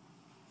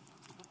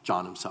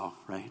 John himself,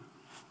 right?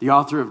 The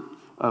author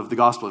of the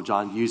Gospel of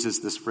John uses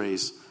this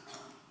phrase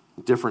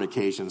on different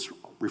occasions,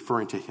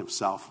 referring to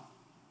himself.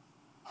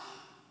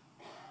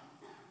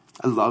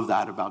 I love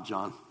that about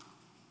John.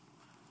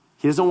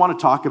 He doesn't want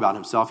to talk about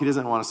himself. He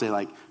doesn't want to say,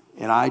 like,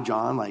 "And I,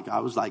 John,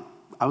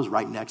 I was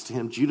right next to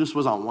him. Judas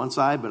was on one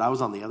side, but I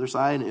was on the other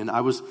side, and I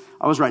was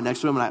right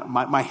next to him, and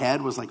my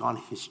head was like on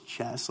his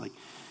chest, like,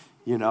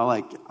 you know,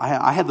 like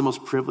I had the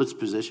most privileged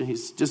position." He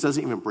just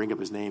doesn't even bring up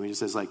his name. He just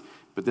says, like,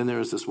 "But then there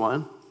was this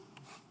one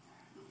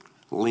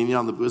leaning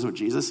on the bosom of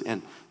Jesus,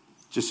 and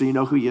just so you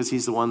know who he is,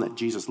 he's the one that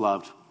Jesus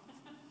loved."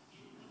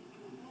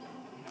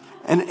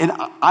 And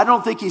I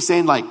don't think he's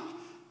saying like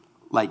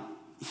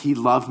he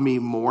loved me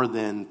more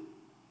than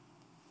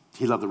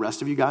he loved the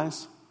rest of you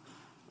guys.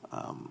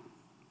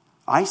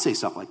 I say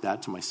stuff like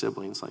that to my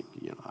siblings, like,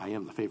 you know, I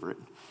am the favorite,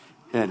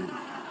 and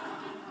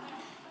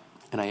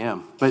I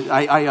am. But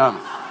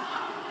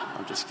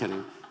I'm just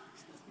kidding.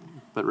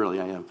 But really,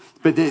 I am.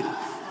 But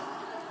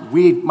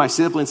my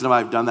siblings and I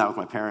have done that with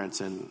my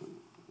parents, and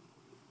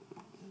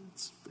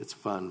it's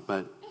fun.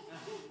 But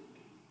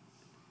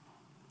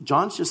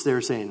John's just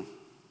there saying,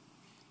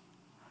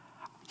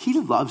 he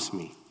loves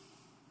me.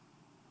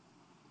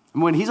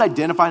 And when he's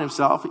identifying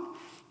himself,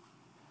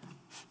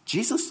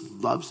 Jesus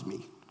loves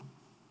me.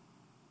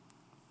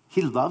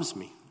 He loves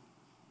me.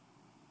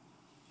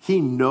 He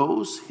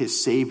knows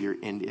his Savior,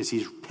 and as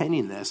he's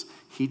penning this,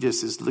 he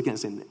just is looking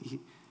at it and saying,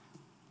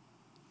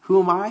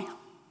 who am I?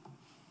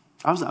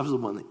 I was the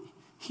one that,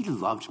 he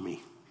loved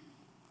me.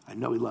 I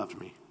know he loved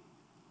me.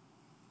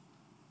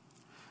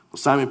 Well,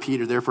 Simon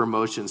Peter therefore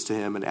motions to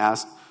him and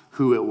asked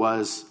who it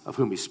was of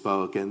whom he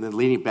spoke. And then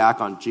leaning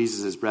back on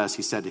Jesus' breast,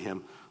 he said to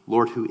him,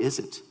 Lord, who is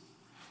it?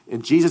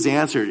 And Jesus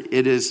answered,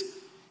 it is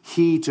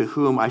he to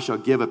whom I shall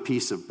give a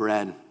piece of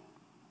bread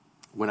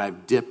when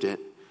I've dipped it.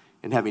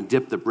 And having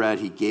dipped the bread,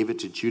 he gave it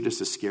to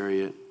Judas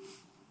Iscariot,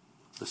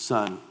 the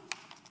son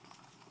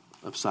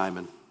of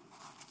Simon.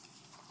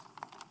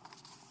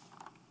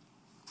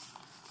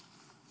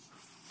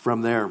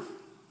 From there,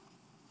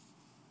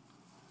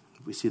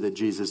 we see that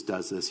Jesus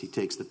does this. He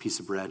takes the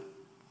piece of bread.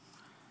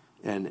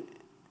 And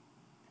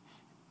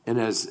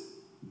as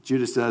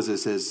Judas does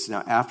this, says,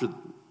 now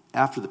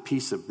after the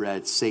piece of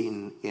bread,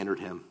 Satan entered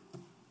him.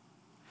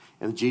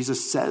 And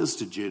Jesus says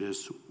to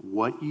Judas,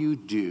 what you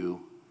do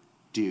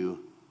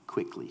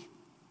quickly.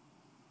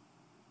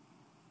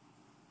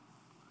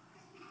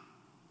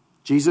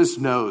 Jesus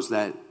knows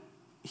that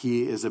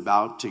he is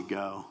about to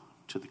go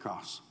to the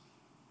cross.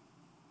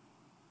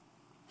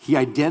 He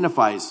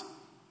identifies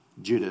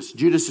Judas.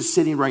 Judas is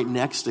sitting right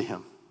next to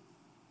him.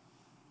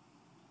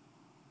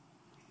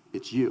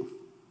 It's you.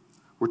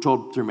 We're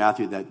told through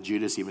Matthew that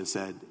Judas even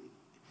said,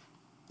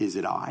 is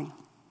it I?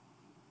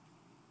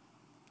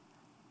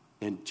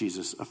 And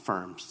Jesus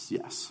affirms,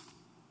 yes.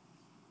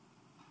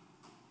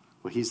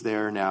 Well, he's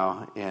there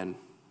now, and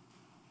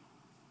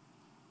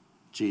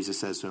Jesus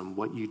says to him,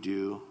 what you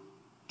do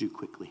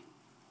quickly.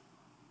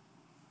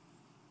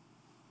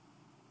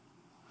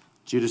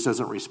 Judas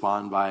doesn't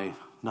respond by,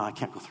 no, I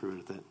can't go through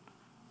with it.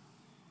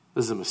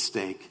 This is a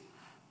mistake.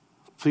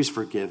 Please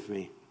forgive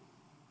me.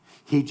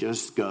 He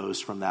just goes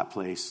from that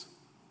place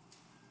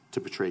to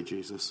betray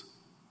Jesus.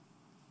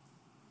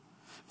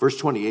 Verse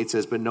 28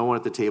 says, but no one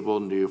at the table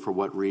knew for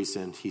what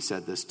reason he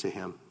said this to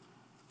him.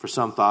 For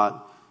some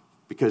thought,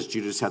 because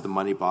Judas had the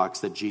money box,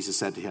 that Jesus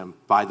said to him,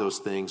 buy those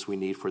things we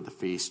need for the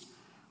feast,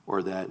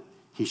 or that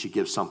he should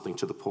give something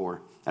to the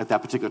poor. At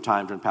that particular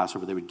time during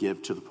Passover, they would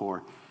give to the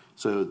poor.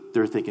 So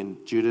they're thinking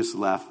Judas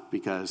left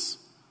because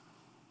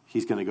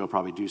he's going to go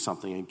probably do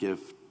something and give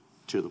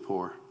to the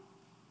poor.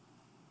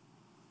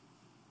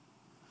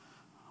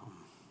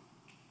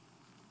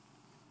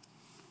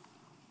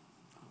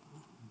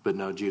 But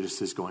no,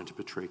 Judas is going to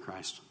betray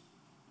Christ.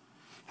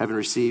 Having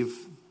received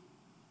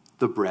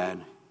the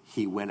bread,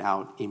 he went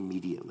out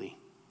immediately.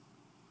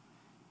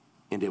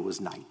 And it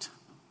was night.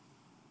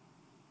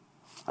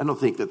 I don't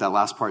think that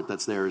last part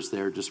that's there is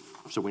there just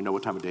so we know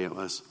what time of day it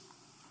was.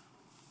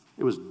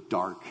 It was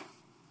dark.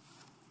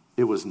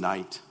 It was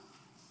night.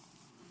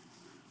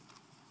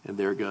 And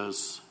there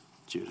goes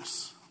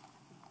Judas.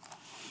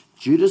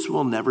 Judas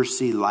will never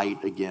see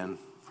light again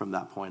from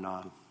that point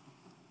on.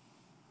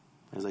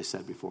 As I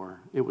said before,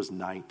 it was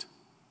night.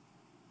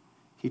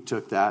 He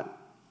took that,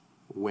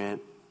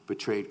 went,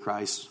 betrayed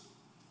Christ,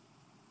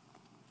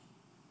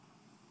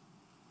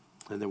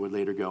 and then would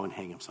later go and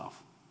hang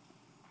himself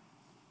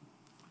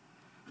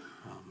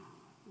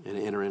and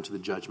enter into the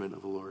judgment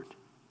of the Lord.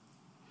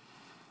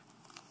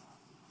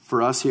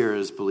 For us here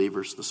as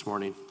believers this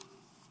morning,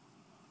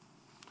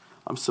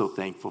 I'm so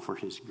thankful for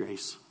his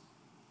grace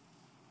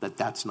that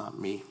that's not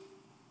me.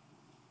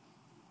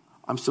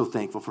 I'm so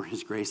thankful for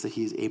his grace that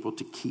he is able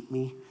to keep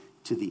me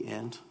to the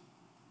end.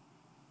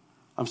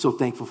 I'm so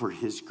thankful for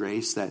his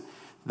grace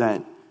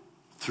that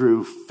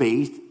through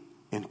faith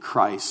in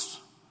Christ,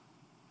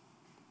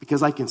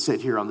 because I can sit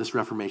here on this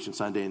Reformation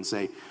Sunday and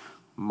say,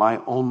 my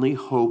only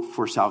hope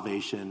for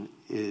salvation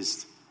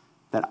is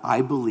that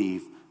I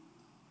believe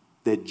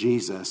that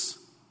Jesus,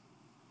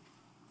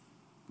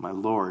 my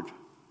Lord,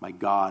 my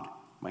God,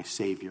 my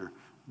Savior,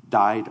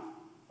 died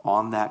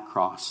on that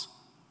cross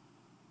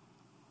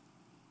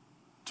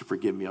to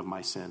forgive me of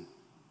my sin.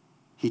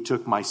 He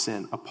took my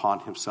sin upon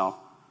himself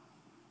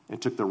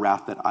and took the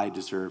wrath that I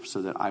deserve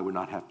so that I would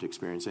not have to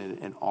experience it.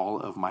 And all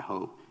of my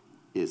hope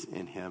is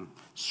in him.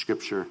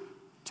 Scripture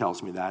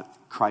tells me that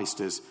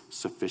Christ is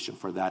sufficient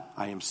for that.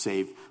 I am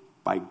saved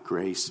by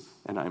grace,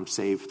 and I am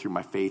saved through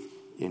my faith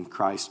in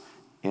Christ,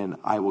 and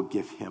I will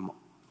give him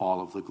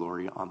all of the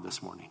glory on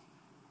this morning.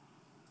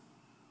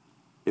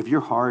 If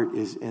your heart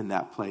is in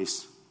that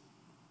place,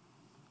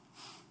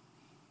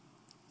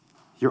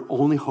 your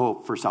only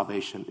hope for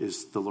salvation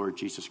is the Lord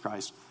Jesus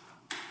Christ.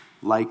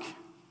 Like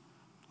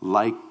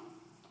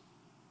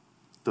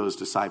those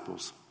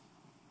disciples,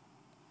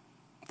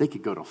 they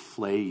could go to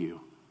flay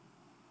you,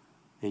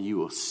 and you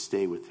will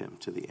stay with him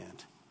to the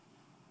end.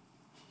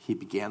 He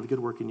began the good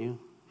work in you.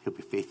 He'll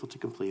be faithful to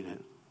complete it.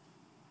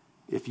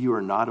 If you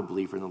are not a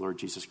believer in the Lord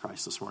Jesus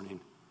Christ this morning,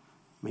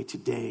 may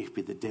today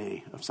be the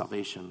day of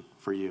salvation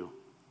for you.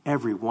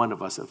 Every one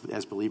of us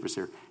as believers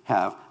here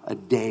have a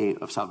day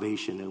of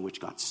salvation in which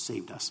God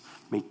saved us.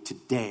 May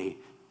today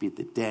be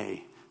the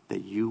day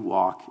that you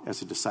walk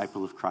as a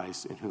disciple of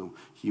Christ in whom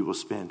you will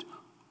spend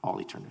all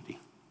eternity.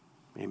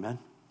 Amen.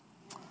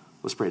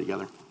 Let's pray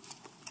together.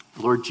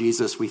 Lord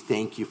Jesus, we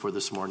thank you for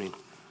this morning.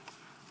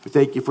 We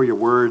thank you for your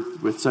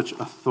word. With such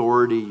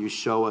authority, you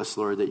show us,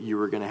 Lord, that you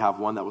were going to have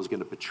one that was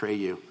going to betray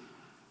you.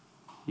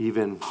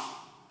 Even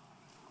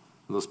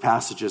in those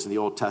passages in the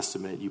Old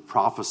Testament, you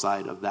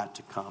prophesied of that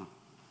to come.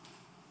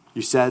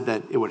 You said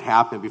that it would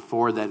happen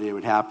before that it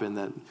would happen,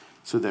 that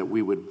so that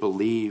we would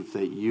believe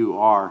that you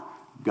are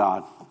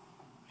God.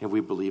 And we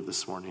believe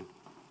this morning.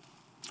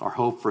 Our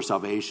hope for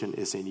salvation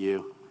is in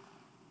you.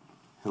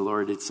 And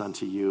Lord, it's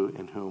unto you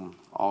in whom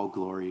all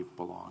glory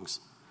belongs.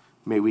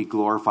 May we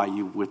glorify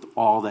you with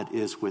all that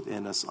is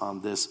within us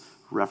on this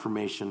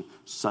Reformation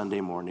Sunday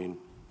morning.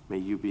 May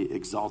you be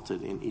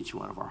exalted in each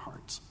one of our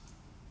hearts.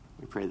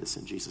 We pray this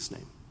in Jesus'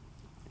 name.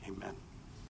 Amen.